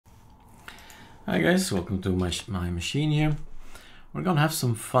Hi guys, welcome to my machine here. We're gonna have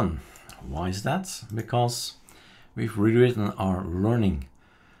some fun. Why is that? Because we've rewritten our learning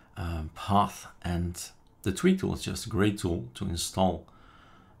path, and the tweak tool is just a great tool to install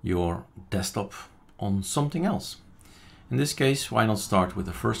your desktop on something else. In this case, why not start with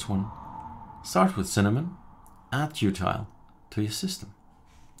the first one? Start with Cinnamon, add Qtile to your system.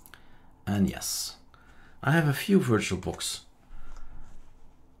 And yes, I have a few VirtualBox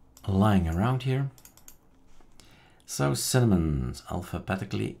lying around here. So Cinnamon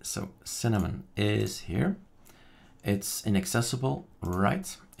alphabetically, so Cinnamon is here. It's inaccessible,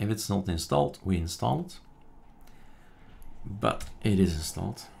 right? If it's not installed, we install it. But it is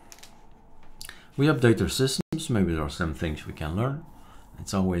installed. We update our systems, maybe there are some things we can learn.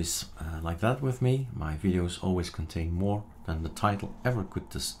 It's always like that with me. My videos always contain more than the title ever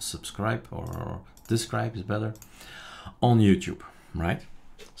could subscribe or describe is better on YouTube, right?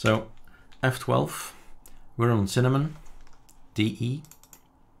 So F12, we're on Cinnamon DE.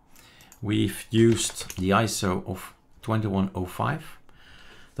 We've used the ISO of 2105.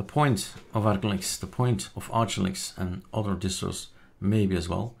 The point of ArcoLinux, the point of ArcoLinux and other distros maybe as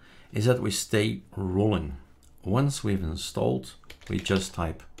well, is that we stay rolling. Once we've installed, we just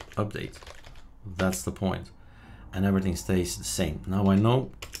type update. That's the point. And everything stays the same. Now I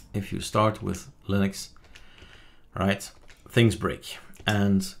know if you start with Linux, right, things break.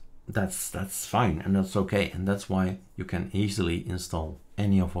 And that's fine, and that's okay, and that's why you can easily install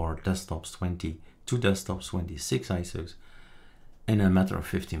any of our desktops, 22 desktops, 26 ISOs. In a matter of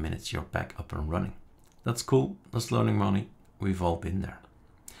 15 minutes you're back up and running. That's cool, that's learning money, we've all been there.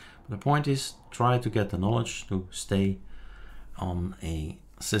 But the point is, try to get the knowledge to stay on a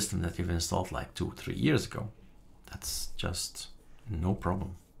system that you've installed like 2 or 3 years ago. That's just no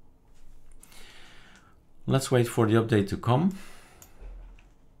problem. Let's wait for the update to come.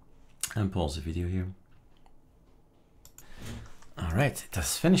 And pause the video here. All right, it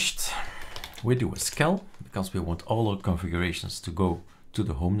has finished. We do a scal because we want all our configurations to go to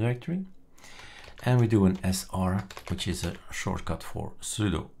the home directory. And we do an SR, which is a shortcut for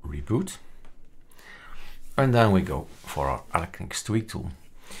sudo reboot. And then we go for our ArcoLinux tweak tool.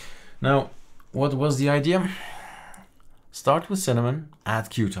 Now, what was the idea? Start with Cinnamon, add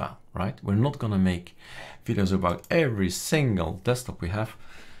Qtile, right? We're not gonna make videos about every single desktop we have.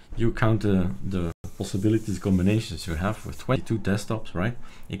 You count the possibilities, combinations you have with 22 desktops, right?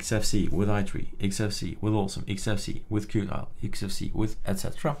 XFC with i3, XFC with Awesome, XFC with Qtile, XFC with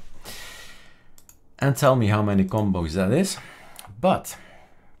etc. And tell me how many combos that is. But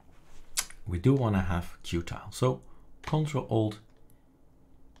we do want to have Qtile. So Ctrl-Alt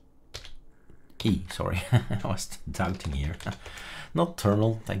E, sorry, I was doubting here. Not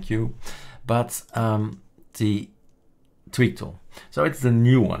terminal, thank you. But the tweak tool. So it's the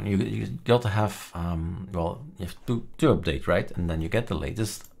new one. You got to have, well, you have to update, right? And then you get the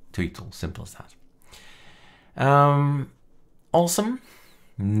latest tweak tool. Simple as that. Awesome.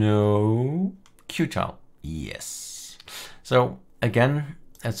 No. Qtile. Yes. So again,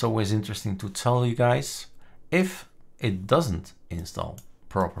 it's always interesting to tell you guys if it doesn't install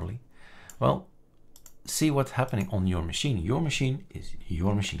properly. Well, see what's happening on your machine. Your machine is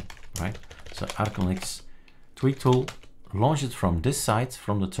your machine, right? So ArcoLinux tweak tool. Launch it from this side,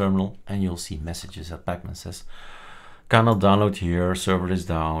 from the terminal, and you'll see messages that Pacman says, cannot download here, server is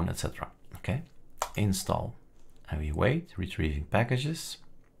down, etc. Okay, install. And we wait, retrieving packages.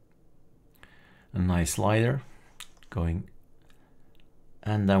 A nice slider going.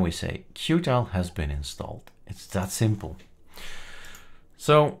 And then we say, Qtile has been installed. It's that simple.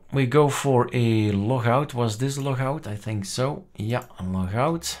 So we go for a logout. Was this logout? I think so. Yeah, a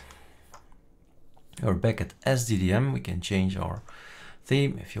logout. We're back at SDDM. We can change our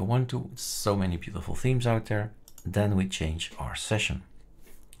theme if you want to. So many beautiful themes out there. Then we change our session.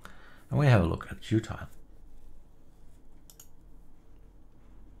 And we have a look at Qtile.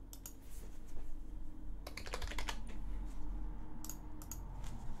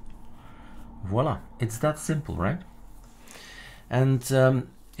 Voila, it's that simple, right? And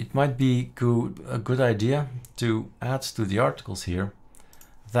it might be a good idea to add to the articles here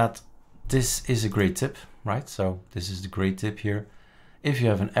that this is a great tip, right? So this is the great tip here. If you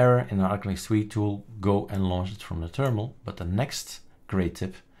have an error in the ArcoLinux tweak tool, go and launch it from the terminal. But the next great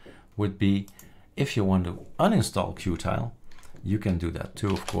tip would be if you want to uninstall Qtile, you can do that too,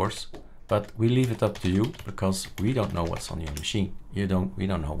 of course. But we leave it up to you because we don't know what's on your machine. We don't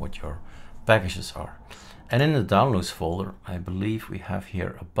know what your packages are. And in the downloads folder, I believe we have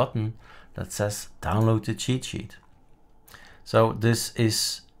here a button that says download the cheat sheet. So this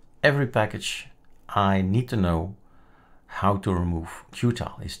is every package I need to know how to remove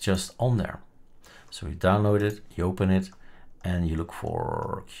Qtile. It's just on there. So you download it, you open it, and you look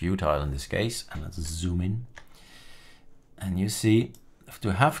for Qtile in this case, and let's zoom in. And you see,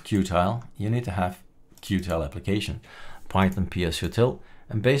 to have Qtile, you need to have Qtile application, Python PS util,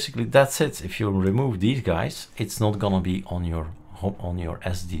 and basically that's it. If you remove these guys, it's not gonna be on your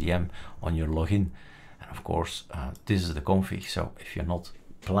SDDM, on your login. And of course, this is the config. So if you're not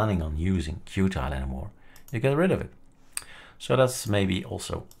planning on using Qtile anymore, you get rid of it. So that's maybe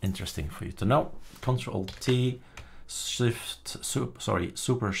also interesting for you to know. Control T, Super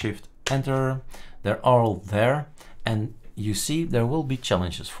Shift Enter. They're all there, and you see there will be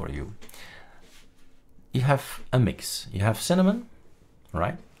challenges for you. You have a mix. You have Cinnamon,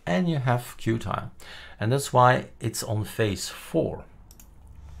 right? And you have Qtile, and that's why it's on phase 4.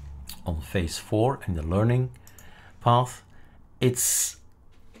 On phase 4 in the learning path,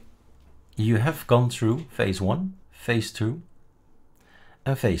 you have gone through phase 1, phase 2,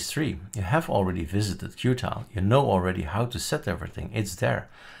 and phase 3. You have already visited Qtile. You know already how to set everything. It's there.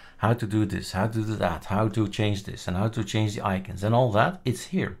 How to do this, how to do that, how to change this, and how to change the icons and all that. It's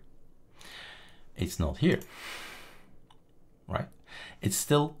here. It's not here, right? It's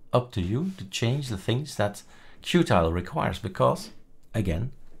still up to you to change the things that Qtile requires, because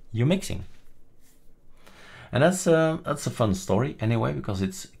again, you're mixing. And that's a fun story anyway, because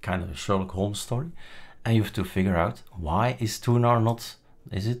it's kind of a Sherlock Holmes story, and you have to figure out why is Tunar not,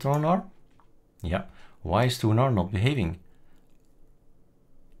 is it Tunar? Yeah, why is Tunar not behaving?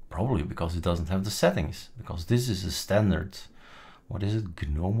 Probably because it doesn't have the settings, because this is a standard, what is it,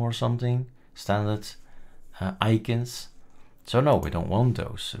 GNOME or something, standard icons. So no, we don't want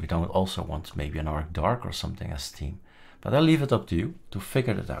those. We don't also want maybe an Arc Dark or something as theme. But I'll leave it up to you to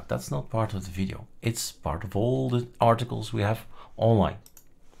figure it out. That's not part of the video. It's part of all the articles we have online,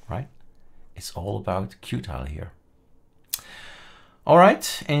 right? It's all about Qtile here. All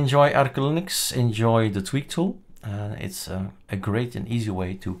right, enjoy ArcoLinux, enjoy the tweak tool. It's a great and easy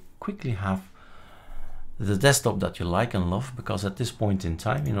way to quickly have the desktop that you like and love, because at this point in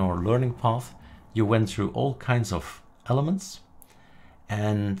time in our learning path, you went through all kinds of elements,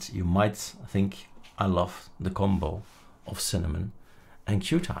 and you might think, I love the combo of Cinnamon and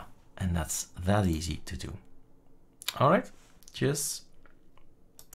Qtile, and that's that easy to do. All right, cheers.